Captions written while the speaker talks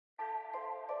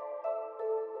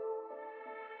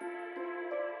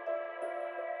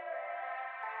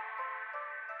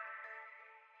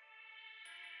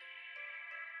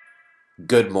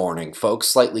Good morning, folks.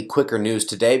 Slightly quicker news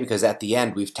today because at the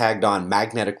end we've tagged on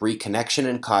magnetic reconnection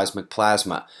and cosmic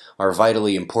plasma, our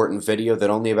vitally important video that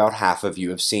only about half of you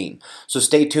have seen. So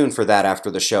stay tuned for that after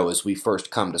the show as we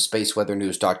first come to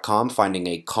spaceweathernews.com, finding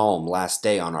a calm last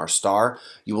day on our star.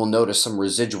 You will notice some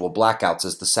residual blackouts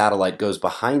as the satellite goes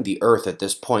behind the Earth at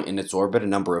this point in its orbit a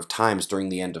number of times during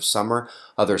the end of summer.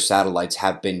 Other satellites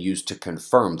have been used to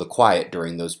confirm the quiet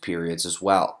during those periods as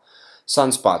well.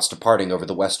 Sunspots departing over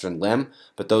the western limb,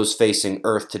 but those facing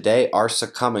Earth today are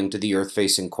succumbing to the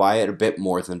Earth-facing quiet a bit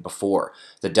more than before.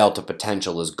 The delta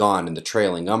potential is gone in the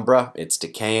trailing umbra, it's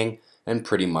decaying, and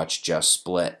pretty much just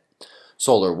split.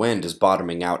 Solar wind is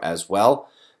bottoming out as well,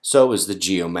 so is the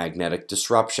geomagnetic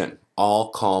disruption,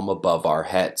 all calm above our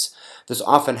heads. This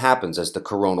often happens as the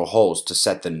coronal holes to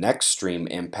set the next stream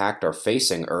impact are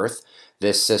facing Earth.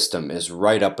 This system is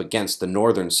right up against the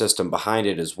northern system behind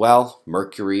it as well.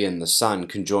 Mercury and the Sun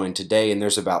conjoin today, and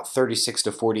there's about 36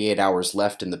 to 48 hours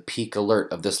left in the peak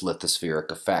alert of this lithospheric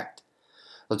effect.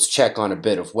 Let's check on a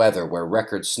bit of weather where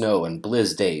record snow and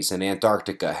blizz days in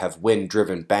Antarctica have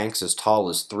wind-driven banks as tall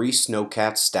as 3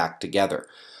 snowcats stacked together.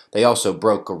 They also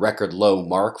broke a record low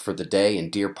mark for the day in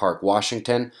Deer Park,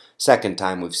 Washington, second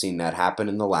time we've seen that happen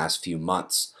in the last few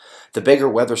months. The bigger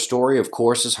weather story, of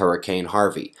course, is Hurricane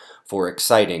Harvey. For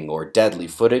exciting or deadly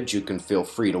footage, you can feel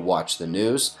free to watch the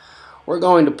news. We're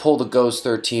going to pull the GOES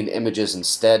 13 images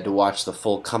instead to watch the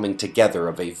full coming together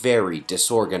of a very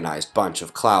disorganized bunch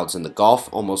of clouds in the Gulf.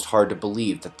 Almost hard to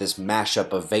believe that this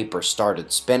mashup of vapor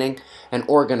started spinning and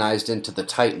organized into the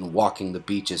Titan walking the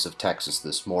beaches of Texas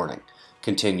this morning.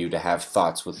 Continue to have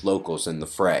thoughts with locals in the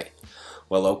fray.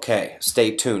 Well, okay,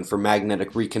 stay tuned for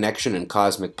magnetic reconnection and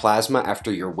cosmic plasma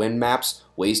after your wind maps,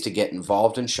 ways to get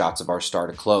involved, and shots of our star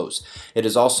to close. It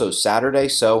is also Saturday,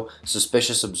 so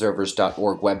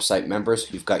suspiciousobservers.org website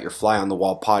members, you've got your Fly on the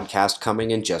Wall podcast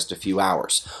coming in just a few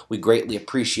hours. We greatly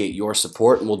appreciate your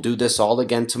support, and we'll do this all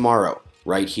again tomorrow,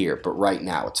 right here. But right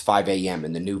now, it's 5 a.m.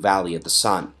 in the new Valley of the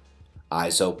Sun.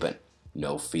 Eyes open,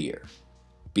 no fear.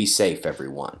 Be safe,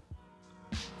 everyone.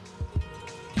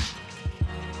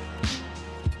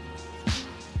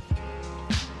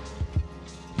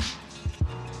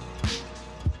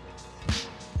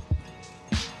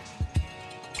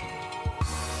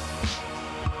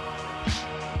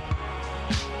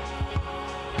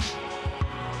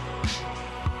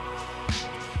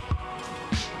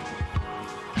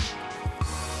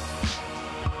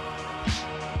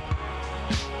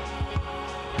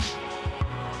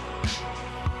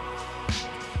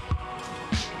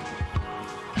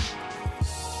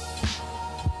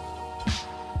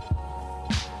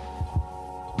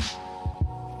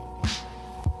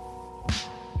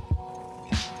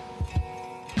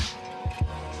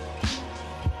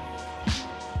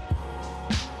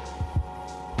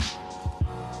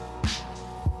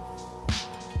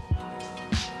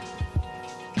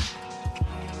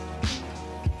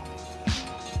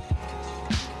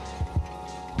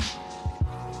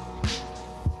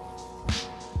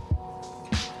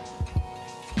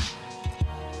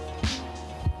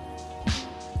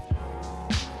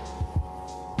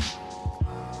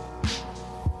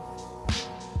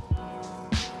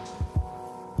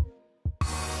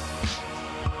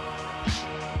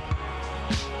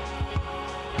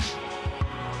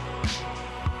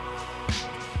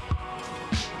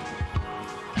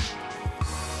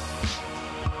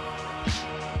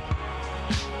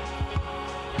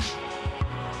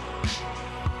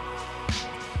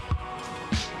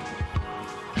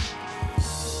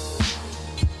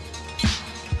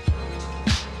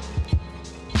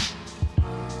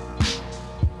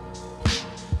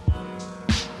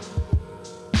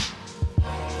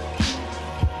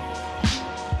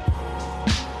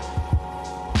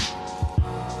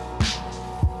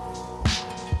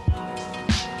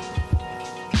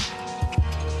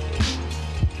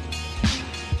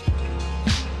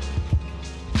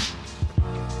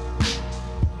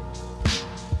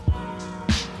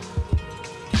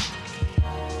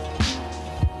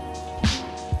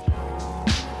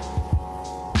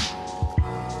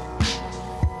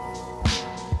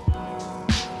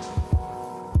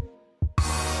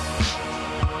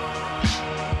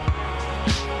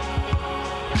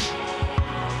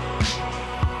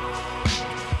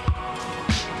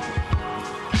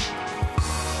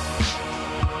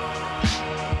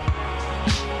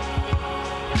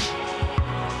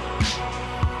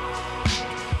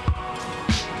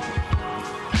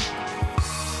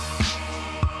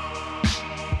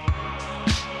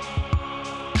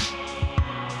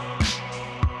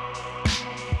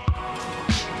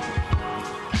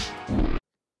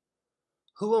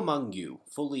 Who among you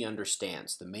fully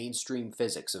understands the mainstream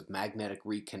physics of magnetic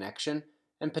reconnection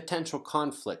and potential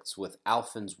conflicts with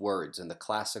Alphen's words in the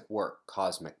classic work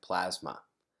Cosmic Plasma.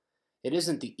 It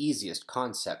isn't the easiest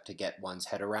concept to get one's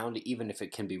head around, even if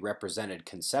it can be represented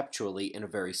conceptually in a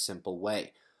very simple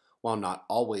way. While not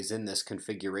always in this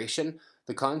configuration,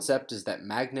 the concept is that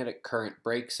magnetic current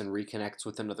breaks and reconnects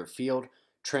with another field,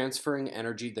 transferring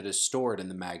energy that is stored in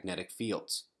the magnetic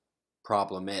fields.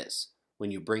 Problem is,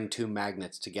 when you bring two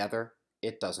magnets together,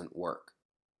 it doesn't work.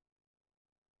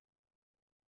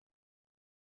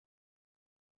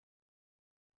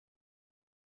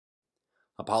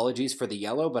 Apologies for the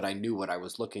yellow, but I knew what I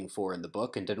was looking for in the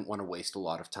book and didn't want to waste a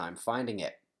lot of time finding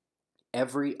it.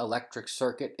 Every electric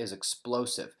circuit is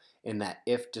explosive in that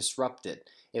if disrupted,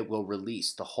 it will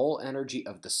release the whole energy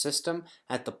of the system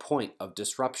at the point of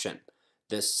disruption.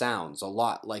 This sounds a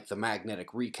lot like the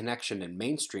magnetic reconnection in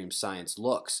mainstream science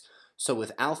looks. So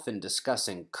with Alphen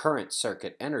discussing current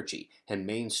circuit energy and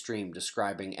mainstream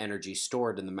describing energy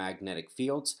stored in the magnetic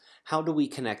fields, how do we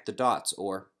connect the dots,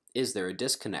 or is there a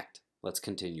disconnect? Let's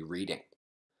continue reading.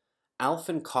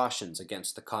 Alphen cautions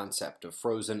against the concept of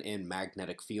frozen-in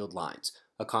magnetic field lines,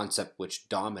 a concept which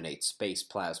dominates space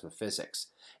plasma physics,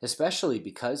 especially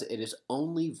because it is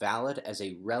only valid as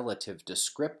a relative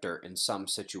descriptor in some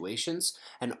situations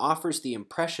and offers the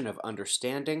impression of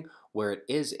understanding where it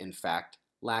is, in fact,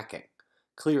 lacking.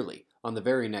 Clearly, on the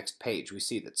very next page, we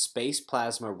see that space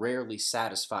plasma rarely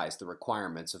satisfies the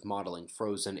requirements of modeling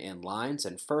frozen-in lines,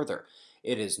 and further,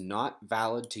 it is not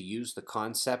valid to use the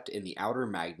concept in the outer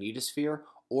magnetosphere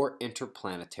or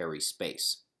interplanetary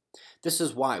space. This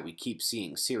is why we keep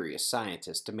seeing serious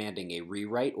scientists demanding a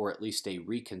rewrite or at least a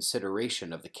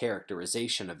reconsideration of the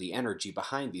characterization of the energy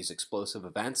behind these explosive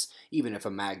events, even if a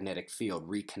magnetic field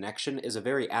reconnection is a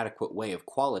very adequate way of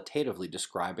qualitatively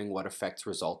describing what effects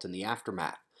result in the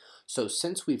aftermath. So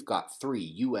since we've got 3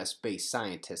 US-based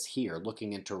scientists here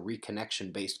looking into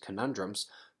reconnection-based conundrums,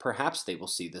 perhaps they will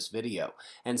see this video.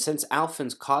 And since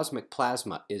Alphen's cosmic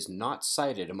plasma is not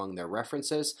cited among their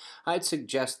references, I'd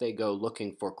suggest they go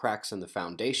looking for cracks in the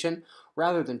foundation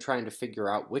rather than trying to figure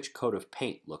out which coat of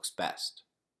paint looks best.